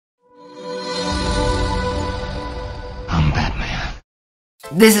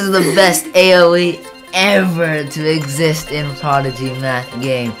This is the best AoE ever to exist in Prodigy math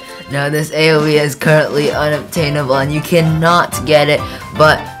game. Now this AoE is currently unobtainable and you cannot get it,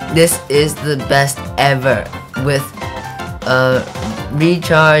 but this is the best ever with a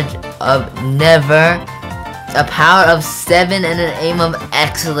recharge of never, a power of 7 and an aim of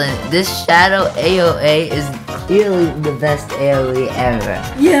excellent. This shadow AoE is clearly the best AoE ever.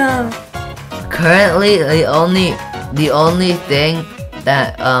 Yeah. Currently the only thing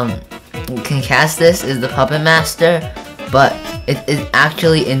that can cast this is the Puppet Master, but it is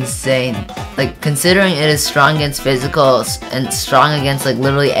actually insane. Like, considering it is strong against physical and strong against like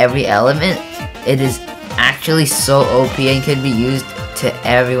literally every element, it is actually so OP and can be used to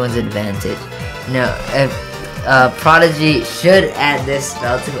everyone's advantage. Now, if Prodigy should add this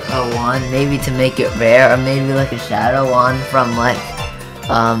spell to a wand, maybe to make it rare, or maybe like a shadow wand from like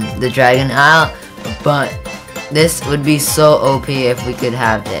the Dragon Isle, but this would be so OP if we could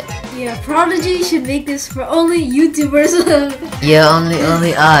have it. Yeah, Prodigy should make this for only YouTubers. Yeah,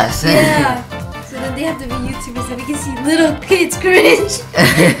 only us. Yeah. So then they have to be YouTubers so we can see little kids cringe.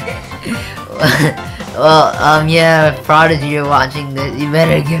 Well, yeah, if Prodigy, you're watching this, you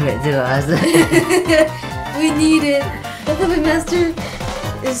better give it to us. We need it. The Puppet Master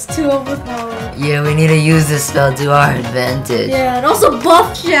is too overpowered. Yeah, we need to use this spell to our advantage. Yeah, and also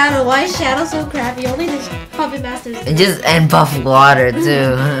buff Shadow. Why is Shadow so crappy? Only the Puppet Masters. And buff Water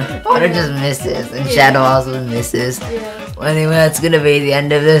too. Water just misses, and Shadow also misses. Yeah. Well, anyway, that's gonna be the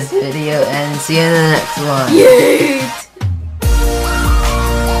end of this video, and see you in the next one. Yay!